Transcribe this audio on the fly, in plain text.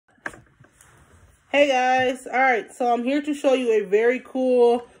Hey guys, alright, so I'm here to show you a very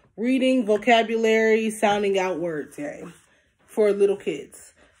cool reading, vocabulary, sounding out words game for little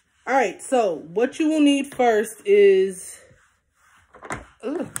kids. Alright, so what you will need first is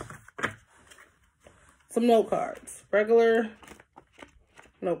some note cards, regular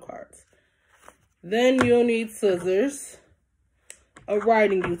note cards. Then you'll need scissors, a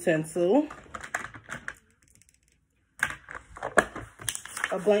writing utensil,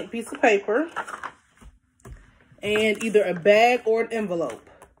 a blank piece of paper, and either a bag or an envelope.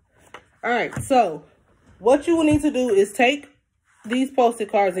 All right, so what you will need to do is take these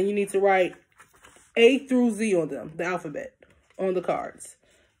Post-it cards and you need to write A through Z on them, the alphabet on the cards.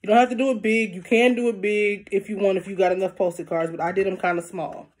 You don't have to do it big. You can do it big if you want, if you got enough Post-it cards, but I did them kind of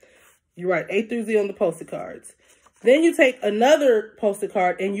small. You write A through Z on the Post-it cards. Then you take another Post-it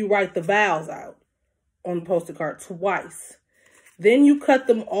card and you write the vowels out on the Post-it card twice. Then you cut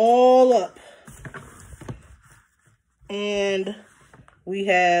them all up. And we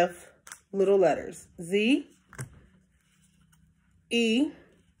have little letters. Z, E,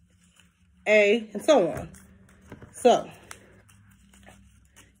 A, and so on. So,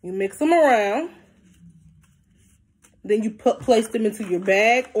 you mix them around. Then you place them into your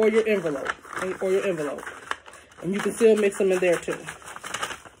bag or your envelope. And you can still mix them in there too.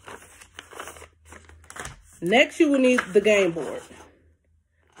 Next, you will need the game board.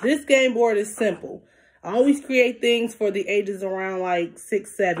 This game board is simple. I always create things for the ages around like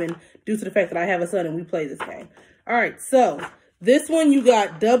 6, 7, due to the fact that I have a son and we play this game. All right, so this one you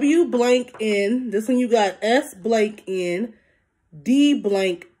got W blank N. This one you got S blank N, D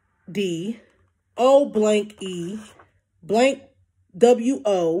blank D, O blank E, blank W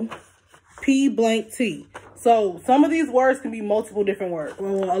O, P blank T. So some of these words can be multiple different words.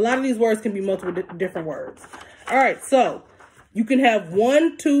 Well, a lot of these words can be multiple different words. All right, so you can have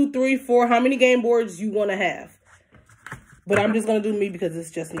 1, 2, 3, 4, how many game boards you want to have. But I'm just going to do me because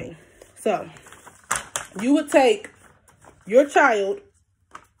it's just me. So you would take, your child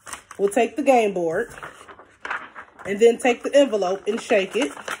will take the game board and then take the envelope and shake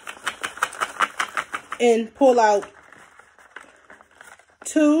it and pull out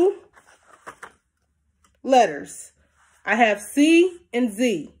 2 letters. I have C and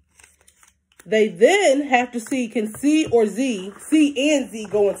Z. They then have to see, can C or Z, C and Z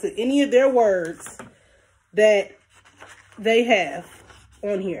go into any of their words that they have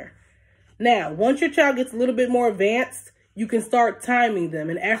on here. Now, once your child gets a little bit more advanced, you can start timing them.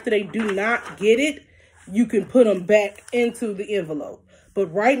 And after they do not get it, you can put them back into the envelope.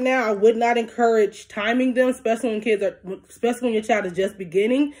 But right now, I would not encourage timing them, especially when your child is just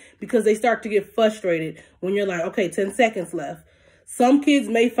beginning, because they start to get frustrated when you're like, okay, 10 seconds left. Some kids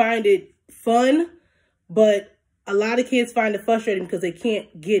may find it fun, but a lot of kids find it frustrating because they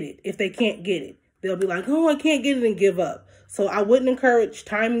can't get it. If they can't get it, they'll be like, oh, I can't get it, and give up. So I wouldn't encourage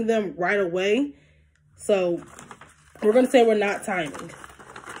timing them right away. So we're going to say we're not timing.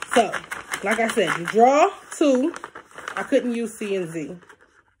 So, like I said, you draw 2. I couldn't use C and Z.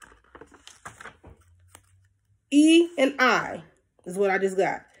 E and I is what I just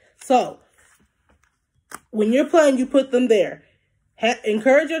got. So, when you're playing, you put them there.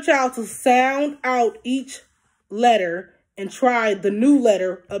 Encourage your child to sound out each letter and try the new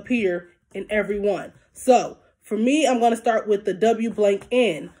letter up here in every one. So, for me, I'm going to start with the W blank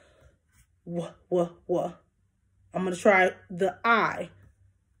N. I'm going to try the I.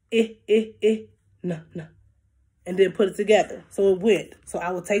 N. And then put it together. So it went. So I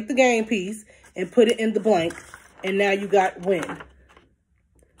will take the game piece and put it in the blank. And now you got win.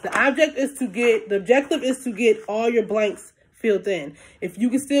 The objective is to get all your blanks filled in. If you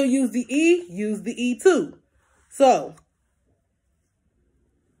can still use the E too. So,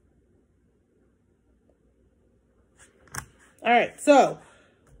 all right, so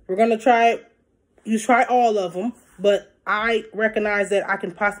we're going to try, you try all of them, but I recognize that I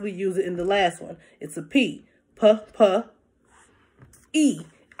can possibly use it in the last one. It's a P, E.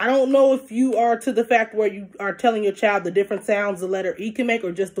 I don't know if you are to the fact where you are telling your child the different sounds the letter E can make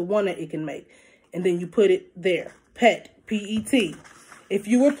or just the one that it can make. And then you put it there. Pet, P-E-T. If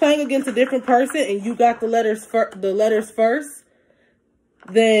you were playing against a different person and you got the letters first,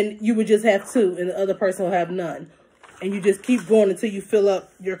 then you would just have 2 and the other person will have none. And you just keep going until you fill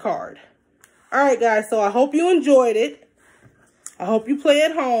up your card. All right, guys, so I hope you enjoyed it. I hope you play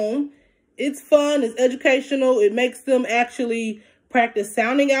at home. It's fun. It's educational. It makes them actually practice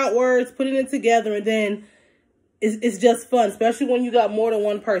sounding out words, putting it together, and then it's just fun, especially when you got more than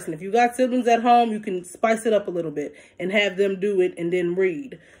one person. If you got siblings at home, you can spice it up a little bit and have them do it and then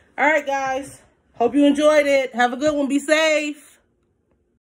read. All right, guys. Hope you enjoyed it. Have a good one. Be safe.